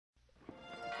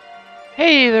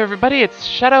Hey there everybody, it's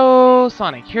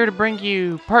ShadwSonic here to bring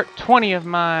you part 20 of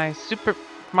my Super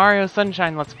Mario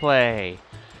Sunshine Let's Play.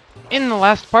 In the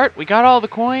last part, we got all the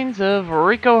coins of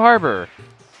Rico Harbor.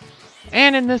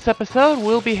 And in this episode,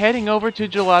 we'll be heading over to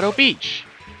Gelato Beach,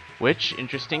 which,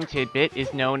 interesting tidbit,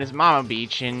 is known as Mama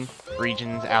Beach in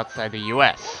regions outside the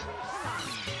US.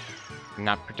 I'm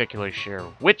not particularly sure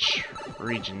which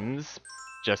regions,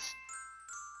 just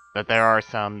that there are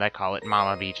some that call it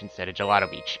Mama Beach instead of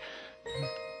Gelato Beach.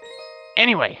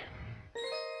 Anyway,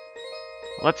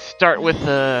 let's start with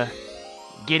the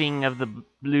getting of the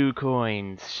blue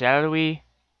coins, shall we?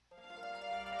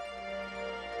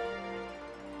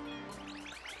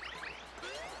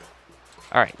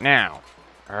 Alright, now,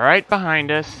 right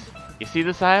behind us, you see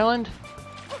this island?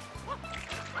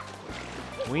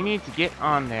 We need to get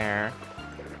on there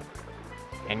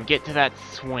and get to that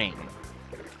swing.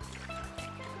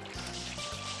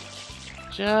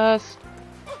 Just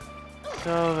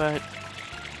so that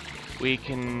we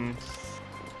can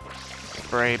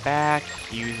spray back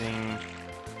using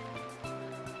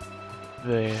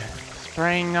the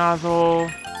spraying nozzle.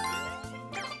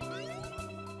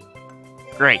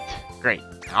 Great, great.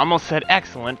 I almost said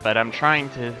excellent, but I'm trying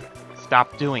to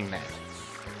stop doing that.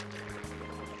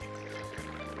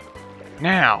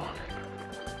 Now,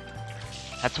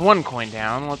 that's one coin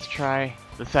down. Let's try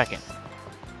the second.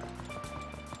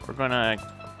 We're gonna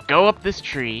go up this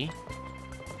tree.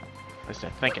 At least I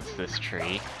think it's this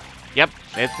tree. Yep,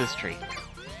 it's this tree.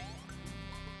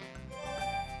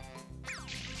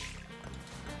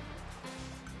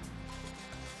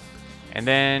 And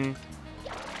then,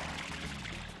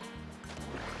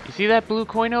 you see that blue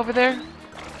coin over there?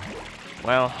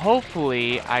 Well,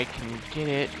 hopefully I can get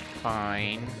it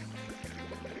fine,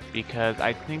 because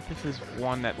I think this is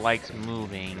one that likes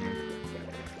moving.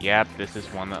 Yep, this is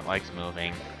one that likes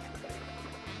moving.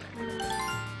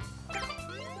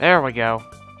 There we go.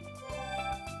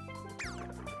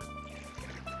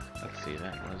 Let's see,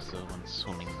 that was the one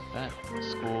swimming with that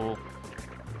school.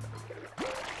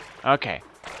 Okay.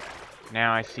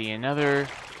 Now I see another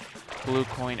blue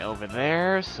coin over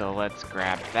there, so let's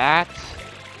grab that.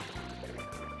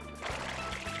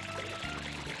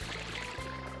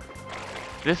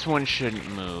 This one shouldn't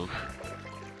move.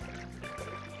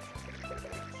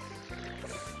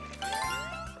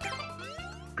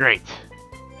 Great.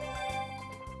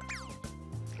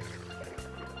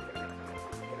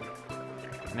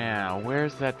 Now,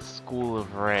 where's that school of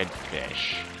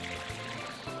redfish?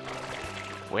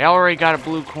 We already got a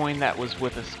blue coin that was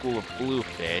with a school of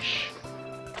bluefish,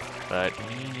 but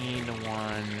we need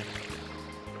one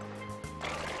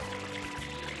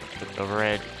with the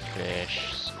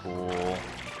redfish school.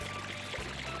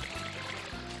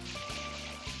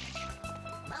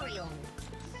 Mario.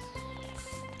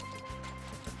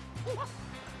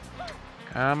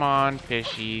 Come on,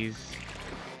 fishies.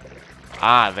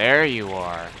 Ah, there you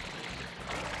are.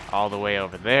 All the way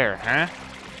over there, huh?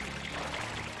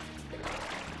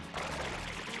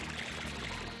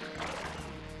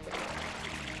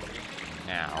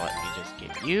 Now, let me just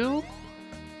get you.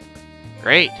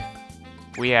 Great.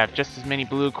 We have just as many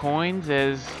blue coins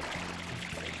as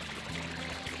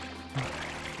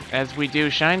we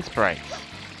do shine sprites.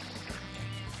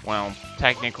 Well,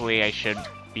 technically I should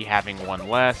be having one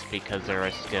less because there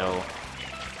is still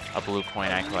a blue coin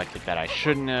I collected that I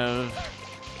shouldn't have.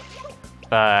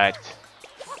 But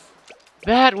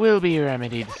that will be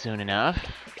remedied soon enough.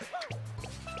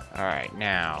 Alright,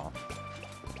 now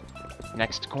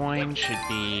next coin should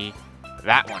be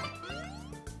that one.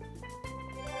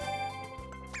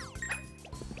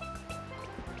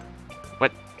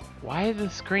 What? Why did the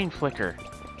screen flicker?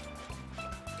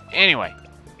 Anyway.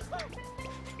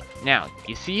 Now,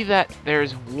 you see that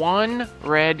there's one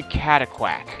red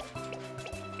cataquack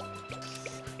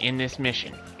in this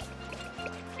mission.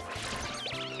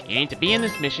 You need to be in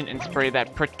this mission and spray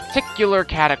that particular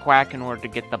cataquack in order to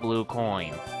get the blue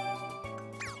coin.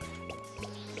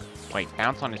 Wait,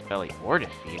 bounce on his belly or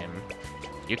defeat him?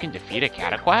 You can defeat a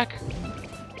cataquack?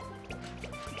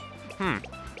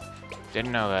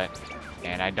 Didn't know that.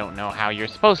 And I don't know how you're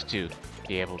supposed to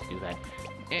be able to do that.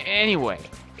 Anyway.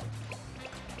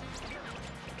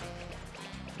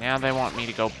 Now they want me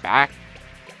to go back.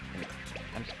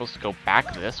 I'm supposed to go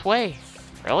back this way?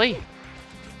 Really?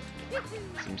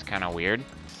 Seems kind of weird.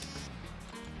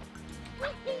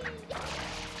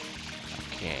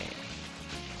 Okay.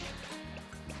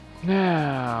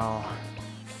 Now...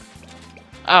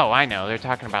 Oh, I know. They're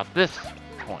talking about this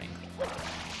coin.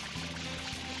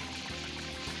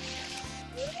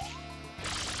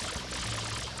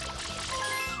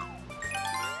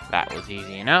 That was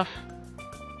easy enough.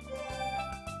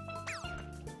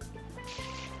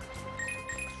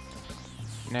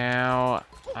 Now,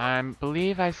 I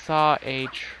believe I saw a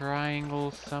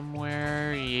triangle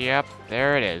somewhere. Yep,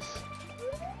 there it is.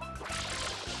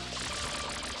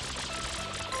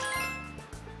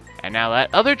 And now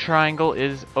that other triangle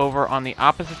is over on the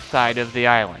opposite side of the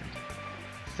island.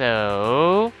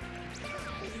 So,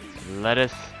 let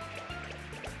us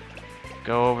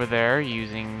go over there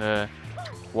using the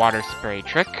water spray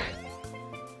trick.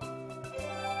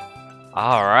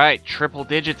 Alright, triple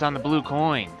digits on the blue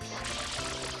coins.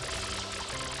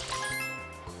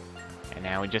 And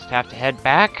now we just have to head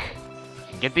back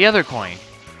and get the other coin.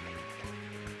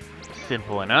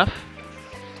 Simple enough.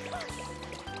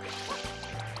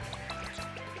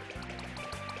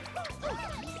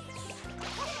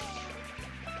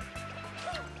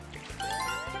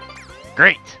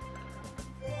 Great!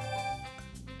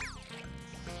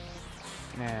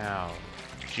 Now,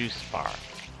 juice bar.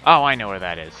 Oh, I know where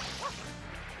that is.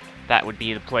 That would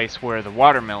be the place where the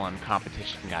watermelon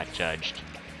competition got judged.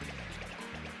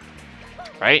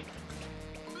 Right?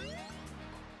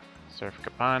 Surf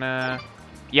Cabana.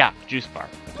 Yeah, juice bar.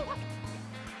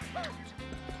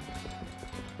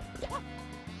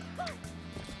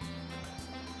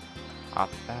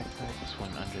 Off the backside,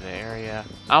 swim under the area.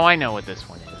 Oh, I know what this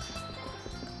one is.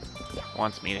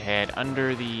 Wants me to head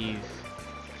under these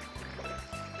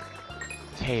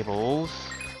tables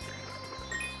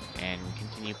and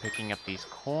continue picking up these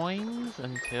coins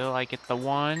until I get the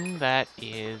one that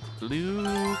is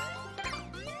blue.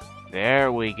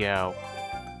 There we go.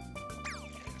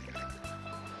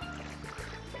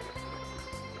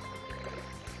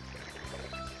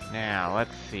 Now,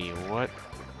 let's see, what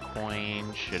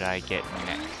coin should I get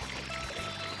next?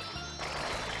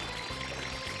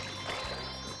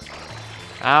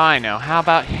 Oh, I know. How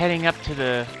about heading up to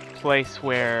the place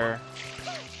where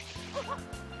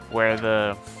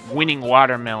the winning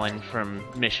watermelon from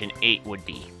Mission 8 would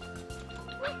be?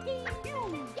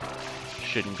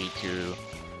 Shouldn't be too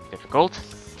difficult.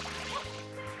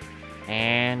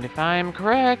 And if I'm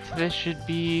correct, this should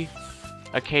be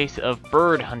a case of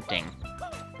bird hunting.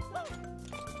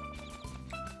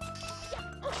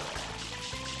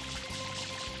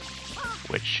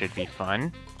 Which should be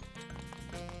fun.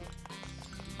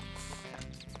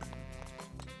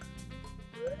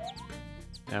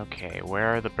 Okay, where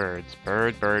are the birds?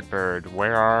 Bird, bird, bird.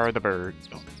 Where are the birds?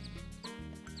 Oh.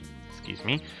 Excuse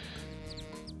me.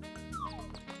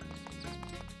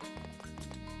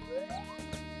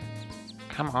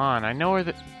 Come on, I know where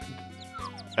the...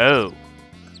 Oh.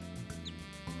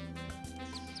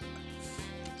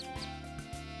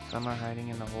 Some are hiding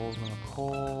in the holes in the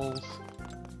poles.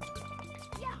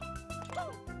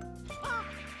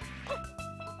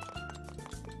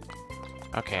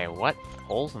 Okay, what?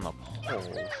 Holes in the poles?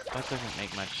 That doesn't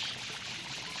make much...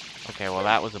 Okay, well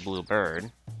that was a blue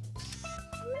bird.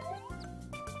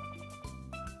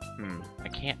 I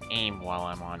can't aim while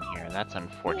I'm on here. That's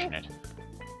unfortunate.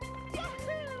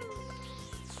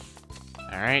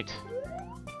 Alright.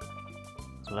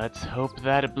 Let's hope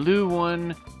that a blue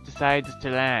one decides to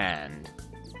land.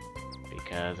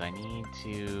 Because I need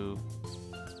to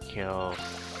kill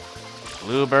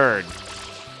blue bird.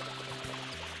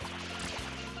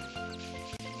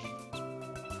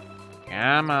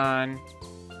 Come on.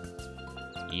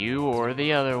 You or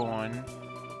the other one.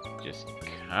 Just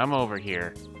come over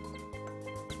here.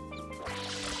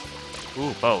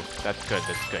 Ooh, both. That's good,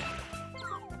 that's good.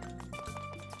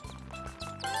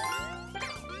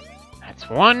 That's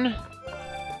one.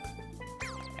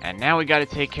 And now we gotta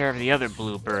take care of the other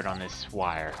blue bird on this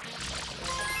wire.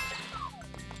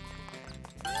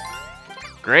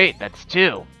 Great, that's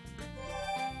two.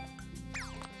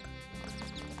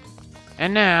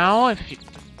 And now,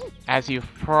 as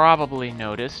you've probably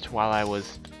noticed while I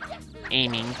was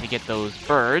aiming to get those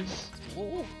birds,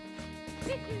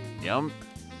 jump,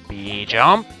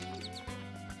 jump,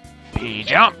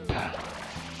 jump.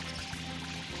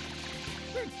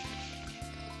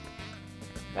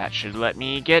 That should let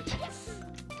me get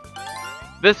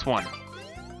this one.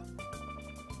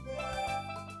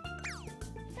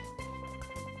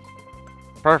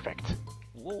 Perfect.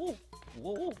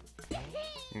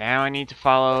 Now I need to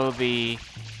follow the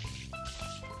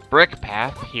brick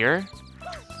path here.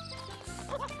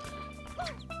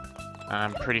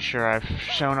 I'm pretty sure I've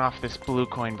shown off this blue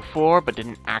coin before, but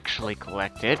didn't actually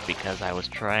collect it because I was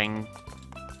trying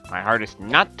my hardest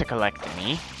not to collect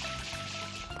any.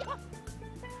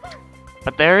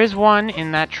 But there is one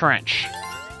in that trench.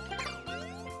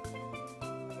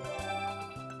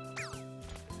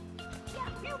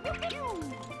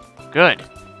 Good.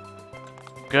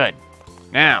 Good.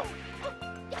 Now.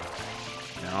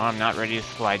 No, I'm not ready to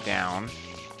slide down.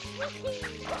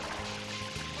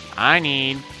 I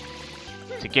need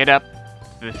to get up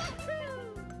this...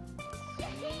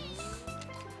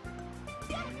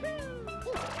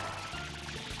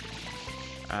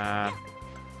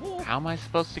 How am I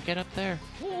supposed to get up there?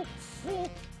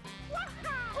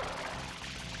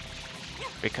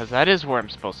 Because that is where I'm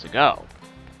supposed to go.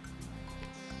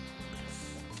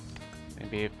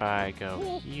 Maybe if I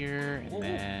go here, and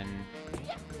then...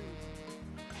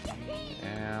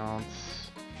 bounce,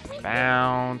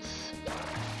 bounce,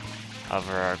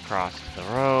 hover across the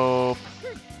rope.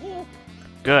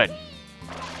 Good.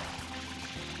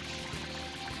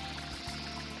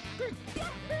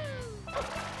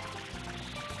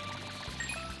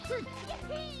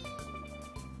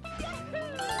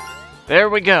 There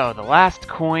we go, the last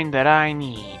coin that I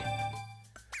need.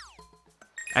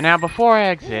 And now before I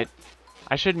exit,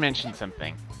 I should mention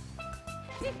something.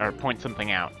 Or point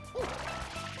something out.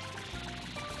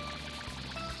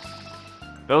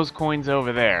 Those coins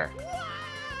over there.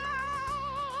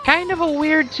 Kind of a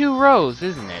weird 2 rows,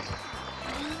 isn't it?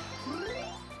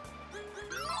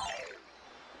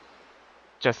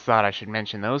 Just thought I should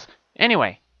mention those.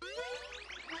 Anyway.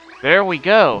 There we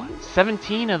go.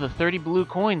 17 of the 30 blue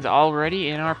coins already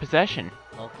in our possession.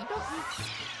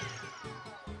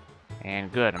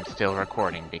 And good, I'm still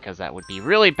recording, because that would be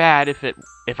really bad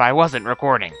if I wasn't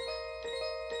recording.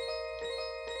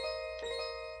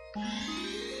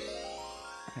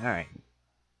 Alright.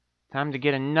 Time to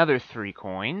get another 3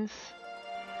 coins.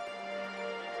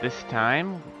 This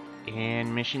time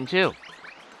in Mission 2.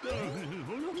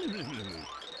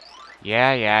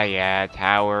 Yeah,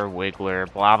 tower, wiggler,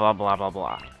 blah blah blah blah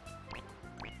blah.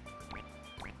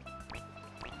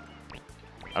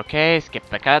 Okay, skip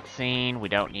the cutscene, we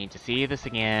don't need to see this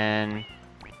again.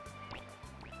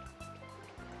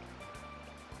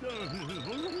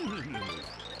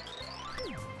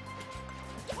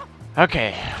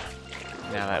 Okay,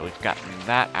 now that we've gotten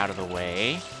that out of the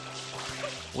way,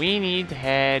 we need to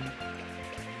head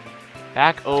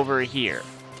back over here,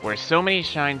 where so many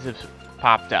shines have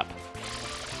popped up.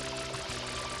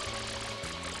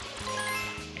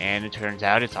 And it turns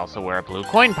out it's also where a blue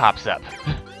coin pops up.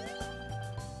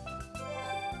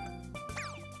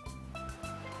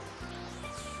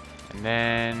 And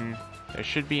then there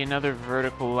should be another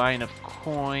vertical line of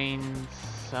coins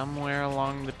somewhere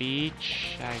along the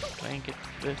beach. I think it's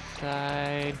this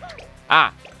side.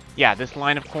 Ah! Yeah, this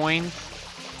line of coins.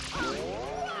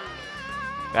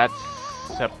 That's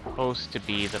supposed to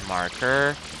be the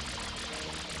marker.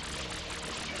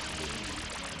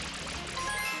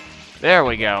 There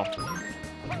we go.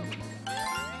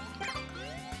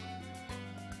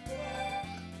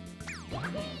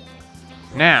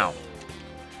 Now,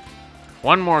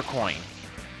 one more coin.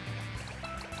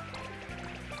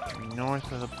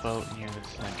 North of the boat near the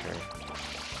center.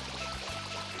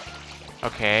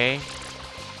 Okay.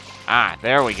 Ah,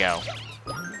 there we go.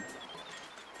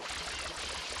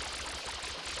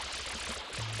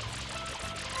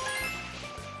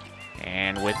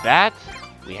 And with that,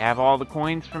 we have all the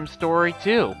coins from Story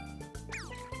 2.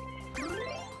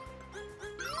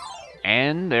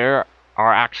 And there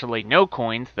are actually no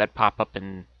coins that pop up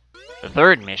in the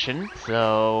 3rd mission,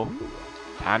 so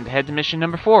time to head to mission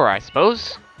number 4, I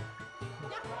suppose.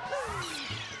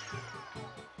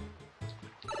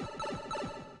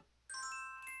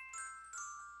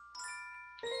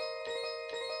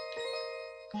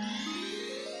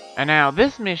 And now,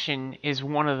 this mission is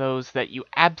one of those that you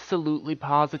absolutely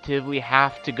positively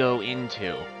have to go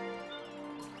into.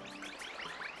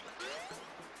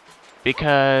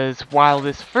 Because while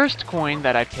this first coin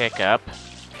that I pick up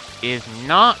is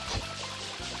not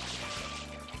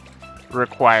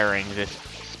requiring this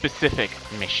specific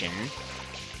mission,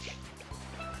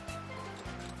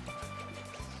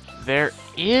 there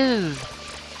is,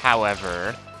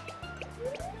 however,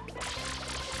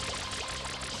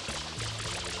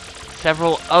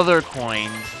 several other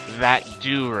coins that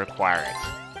do require it.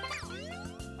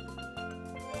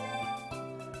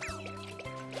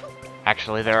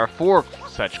 Actually, there are 4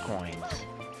 such coins.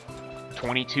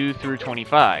 22 through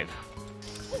 25.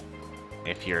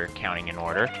 If you're counting in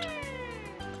order.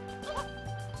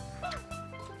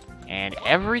 And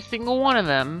every single one of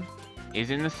them is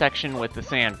in the section with the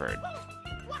sandbird.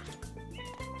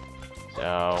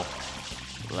 So,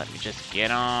 let me just get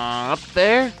on up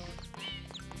there.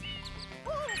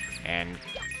 And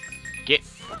get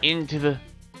into the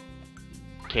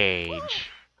cage.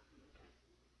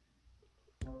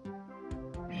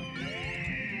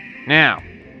 Now,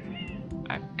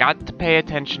 I've got to pay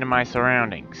attention to my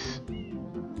surroundings.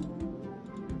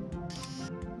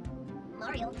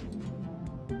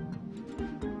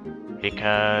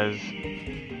 Because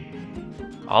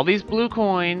All these blue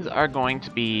coins are going to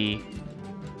be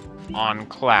on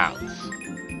clouds.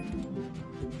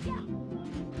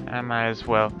 I might as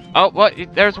well... Oh, what?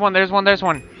 There's one, there's one, there's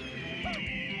one!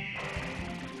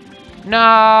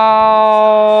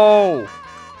 No!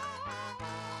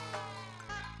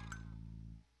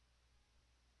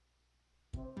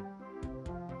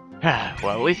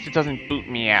 Well, at least it doesn't boot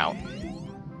me out.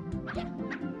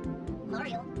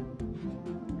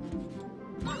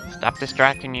 Stop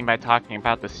distracting me by talking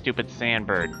about the stupid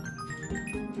sandbird.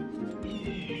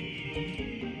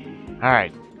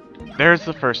 Alright, there's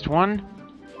the first one.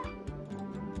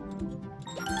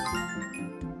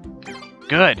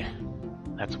 Good.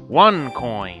 That's 1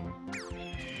 coin.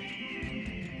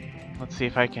 Let's see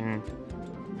if I can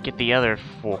get the other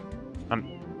 4.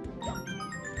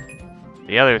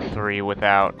 The other 3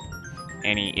 without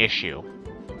any issue.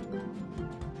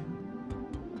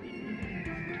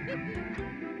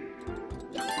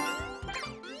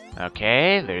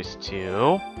 Okay, there's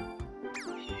 2.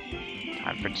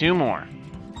 Time for 2 more.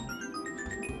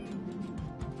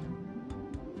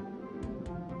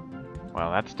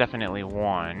 Well, that's definitely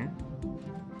 1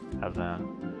 of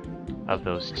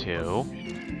those 2.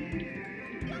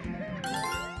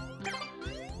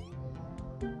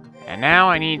 And now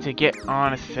I need to get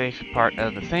on a safe part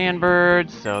of the sandbird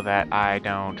so that I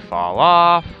don't fall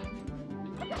off.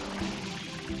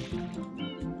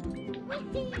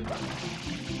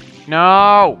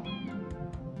 No!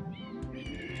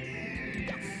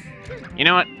 You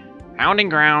know what? Pounding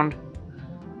ground.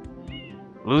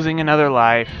 Losing another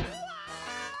life.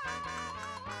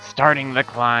 Starting the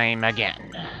climb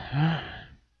again.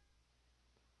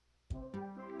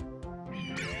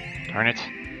 Darn it.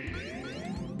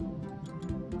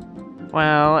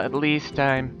 Well, at least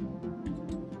I'm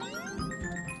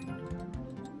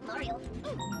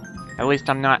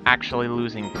not actually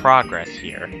losing progress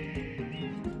here.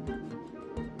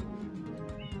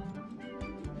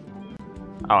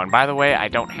 Oh, and by the way, I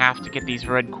don't have to get these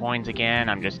red coins again.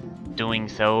 I'm just doing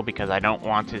so because I don't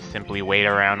want to simply wait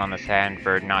around on the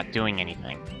sandbird not doing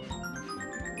anything.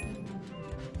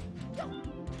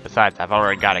 Besides, I've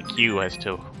already got a cue as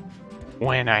to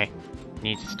when I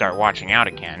need to start watching out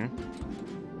again.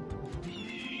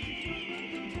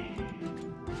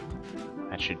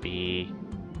 That should be...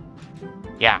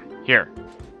 yeah, here.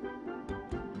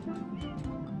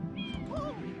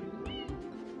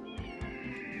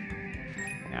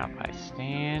 Now if I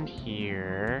stand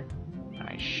here,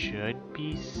 I should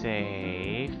be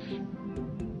safe.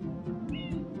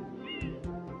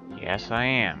 Yes, I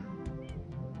am.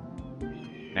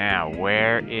 Now,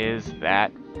 where is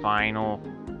that final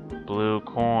blue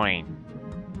coin?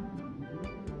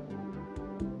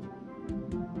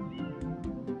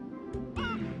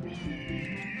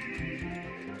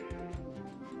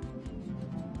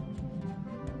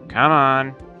 Come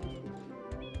on.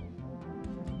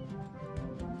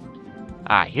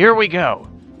 Ah, here we go.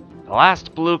 The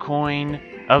last blue coin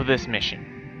of this mission.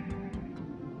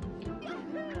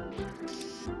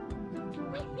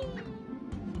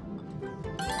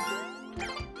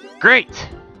 Great!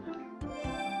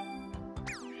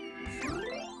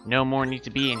 No more need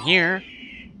to be in here.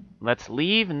 Let's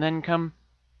leave and then come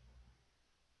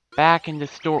back into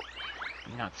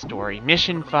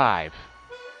Mission 5.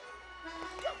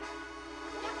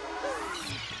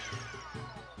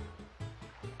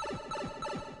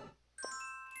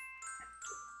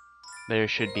 There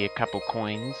should be a couple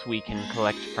coins we can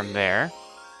collect from there.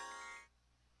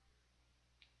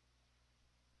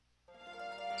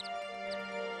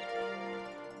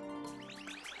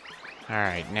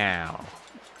 Alright, now.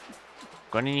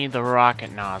 Gonna need the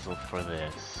rocket nozzle for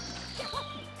this.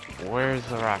 Where's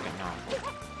the rocket nozzle?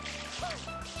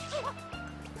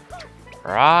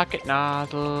 Rocket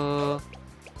nozzle!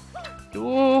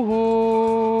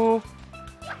 Woohoo!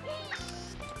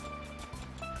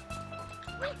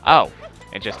 Oh,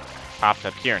 it just popped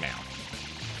up here now.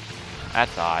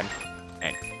 That's odd.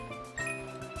 And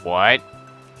what?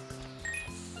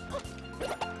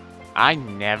 I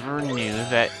never knew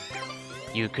that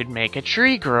you could make a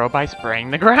tree grow by spraying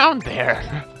the ground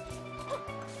there.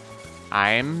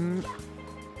 I am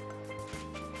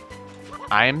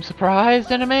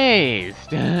surprised and amazed.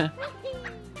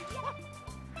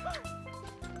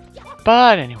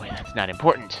 But anyway, that's not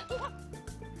important.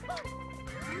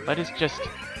 Let us just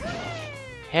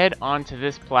head onto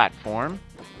this platform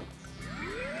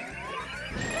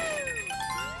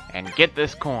and get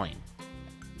this coin.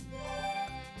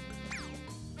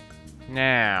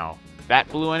 Now, that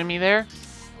blue enemy there,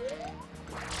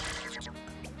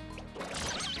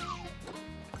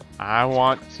 I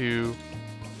want to...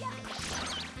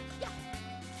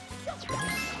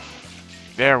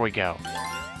 There we go.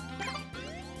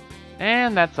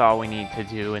 And that's all we need to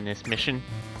do in this mission.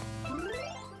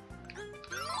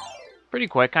 Pretty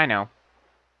quick, I know.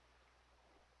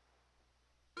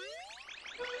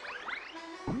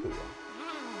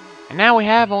 And now we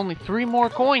have only 3 more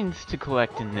coins to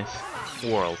collect in this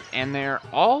world, and they're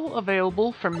all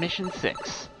available from Mission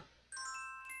 6.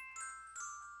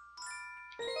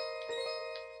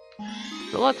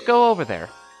 So let's go over there.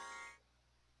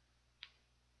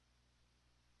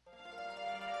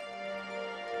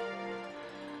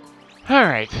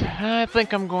 Alright, I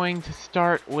think I'm going to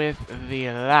start with the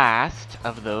last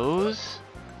of those.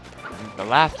 The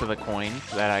last of the coins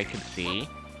that I could see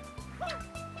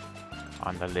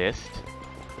on the list.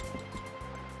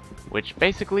 Which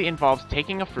basically involves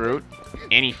taking a fruit,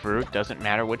 any fruit, doesn't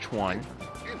matter which one,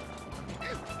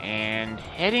 and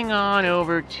heading on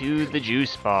over to the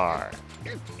juice bar.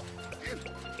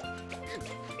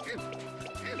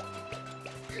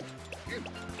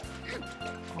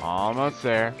 Almost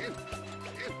there.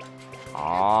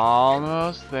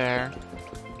 Almost there.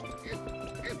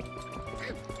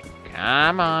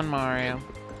 Come on, Mario.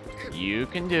 You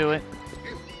can do it.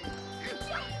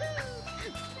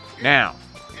 Now,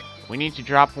 we need to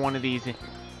drop one of these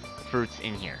fruits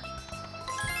in here.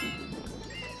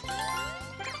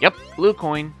 Yep, blue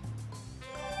coin.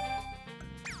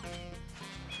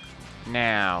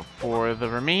 Now, for the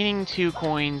remaining 2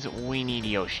 coins, we need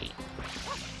Yoshi.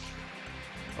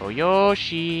 Oh,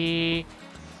 Yoshi!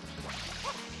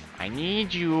 I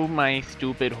need you, my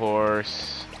stupid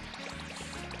horse.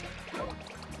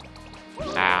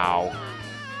 Ow.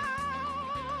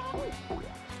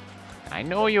 I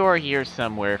know you're here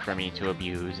somewhere for me to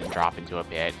abuse and drop into a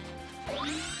pit.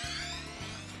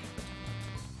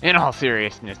 In all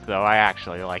seriousness, though, I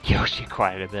actually like Yoshi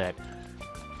quite a bit.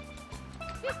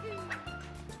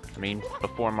 I mean,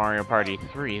 before Mario Party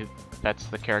 3, that's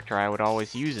the character I would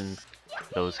always use in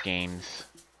those games.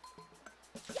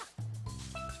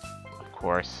 Of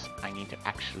course, I need to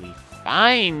actually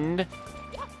find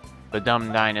the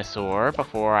dumb dinosaur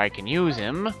before I can use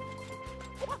him.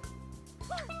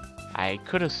 I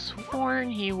could have sworn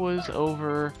he was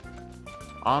over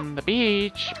on the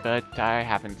beach, but I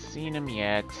haven't seen him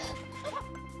yet.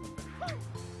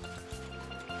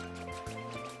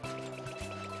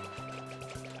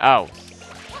 Oh.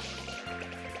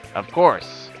 Of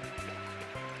course.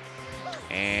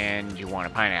 And you want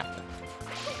a pineapple.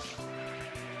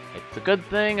 It's a good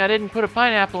thing I didn't put a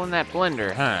pineapple in that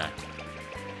blender, huh?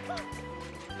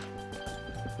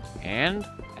 And,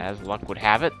 as luck would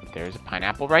have it, there's a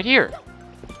pineapple right here.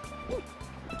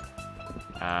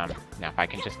 Now if I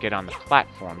can just get on the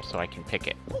platform so I can pick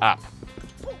it up.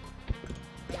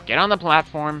 Get on the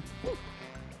platform.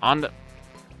 On the...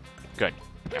 Good.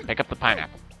 Now pick up the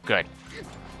pineapple. Good.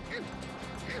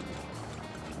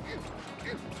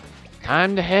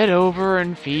 Time to head over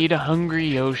and feed a hungry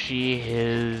Yoshi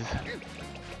his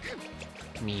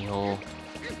meal.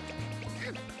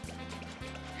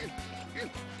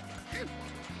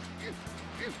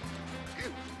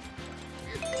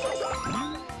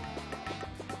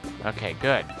 Okay,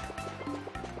 good.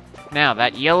 Now,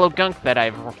 that yellow gunk that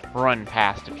I've run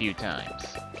past a few times.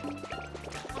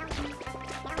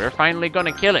 We're finally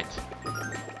gonna kill it.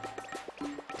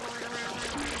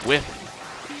 With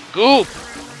goop!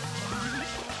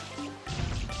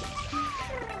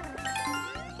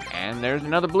 And there's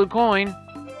another blue coin.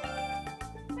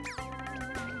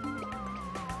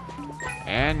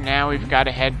 And now we've got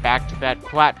to head back to that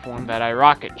platform that I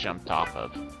rocket jumped off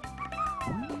of.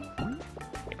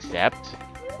 Except,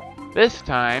 this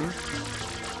time,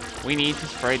 we need to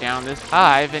spray down this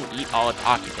hive and eat all its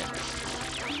occupants.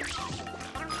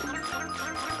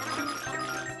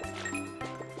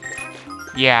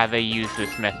 Yeah, they use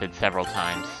this method several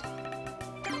times.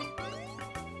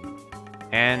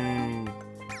 And...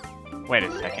 wait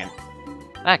a second.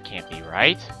 That can't be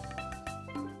right.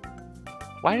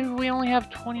 Why do we only have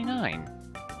 29?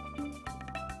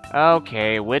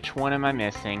 Okay, which one am I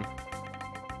missing?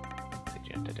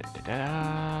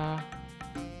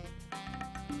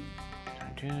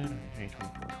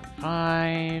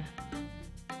 5.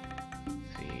 Let's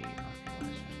see.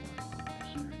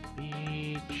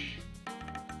 Beach.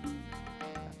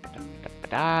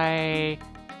 Die.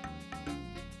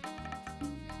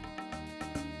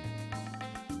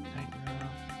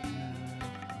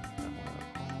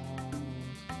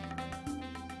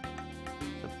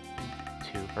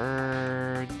 Two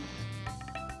birds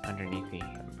underneath the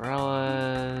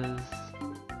umbrellas.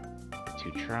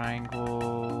 2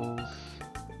 triangles.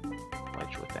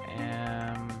 Ledge with the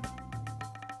M.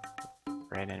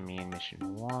 Red enemy in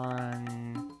mission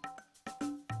 1.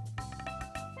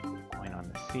 Coin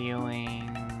on the ceiling.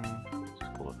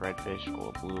 School of red fish, school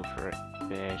of blue for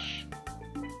fish.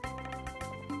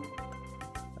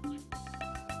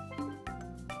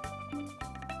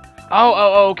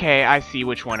 Oh, okay, I see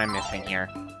which one I'm missing here.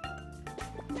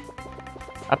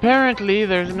 Apparently,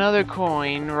 there's another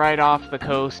coin right off the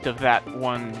coast of that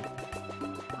one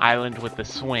island with the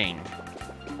swing.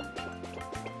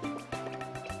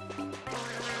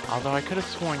 Although I could have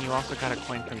sworn you also got a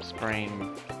coin from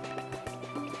spraying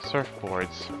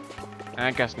surfboards.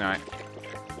 I guess not.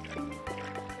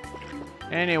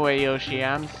 Anyway, Yoshi,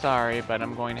 I'm sorry, but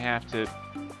I'm going to have to...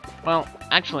 Well,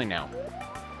 actually, no.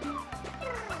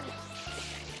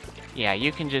 Yeah,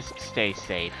 you can just stay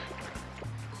safe.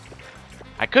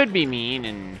 I could be mean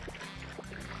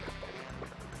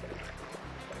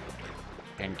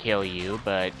and kill you,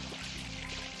 but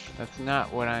that's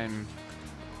not what I'm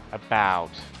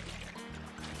about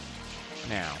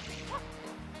now.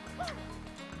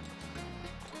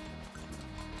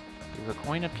 Is the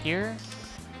coin up here?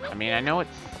 I mean, I know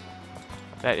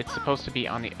it's supposed to be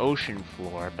on the ocean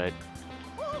floor, but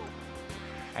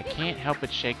I can't help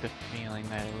but shake the feeling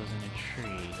that it was in a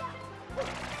tree.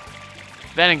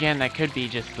 Then again, that could be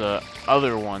just the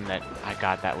other one that I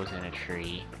got that was in a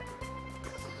tree.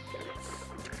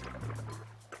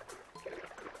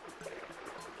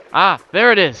 Ah,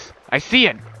 there it is! I see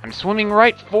it! I'm swimming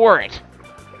right for it!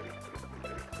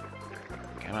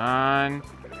 Come on,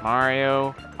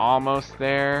 Mario. Almost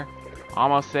there.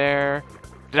 Almost there.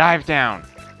 Dive down!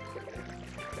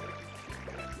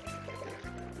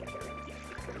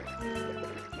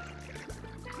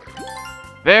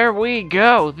 There we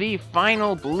go! The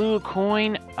final blue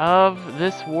coin of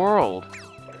this world.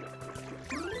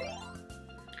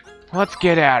 Let's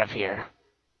get out of here.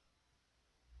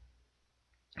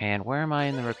 And where am I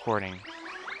in the recording?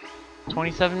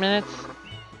 27 minutes?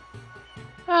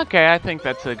 Okay, I think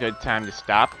that's a good time to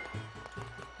stop.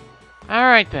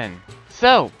 Alright then.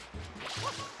 So,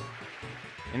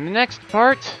 in the next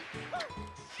part,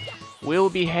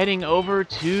 we'll be heading over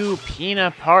to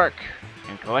Pina Park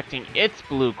and collecting its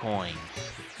blue coins.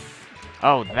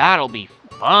 Oh, that'll be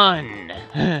fun!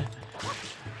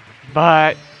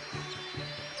 But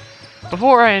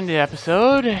before I end the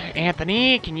episode,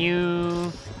 Anthony, can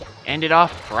you end it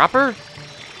off proper?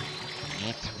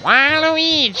 It's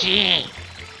Waluigi!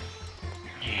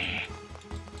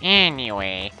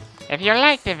 Anyway, if you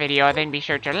liked the video, then be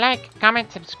sure to like,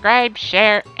 comment, subscribe,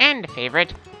 share, and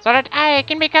favorite so that I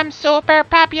can become super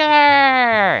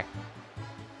popular!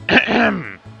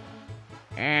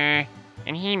 And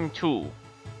him too.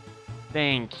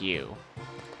 Thank you.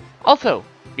 Also,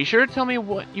 be sure to tell me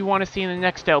what you want to see in the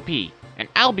next LP, and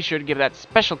I'll be sure to give that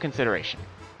special consideration.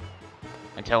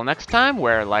 Until next time,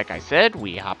 where, like I said,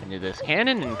 we hop into this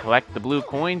cannon and collect the blue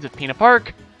coins of Pina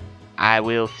Park, I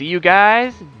will see you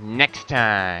guys next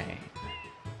time.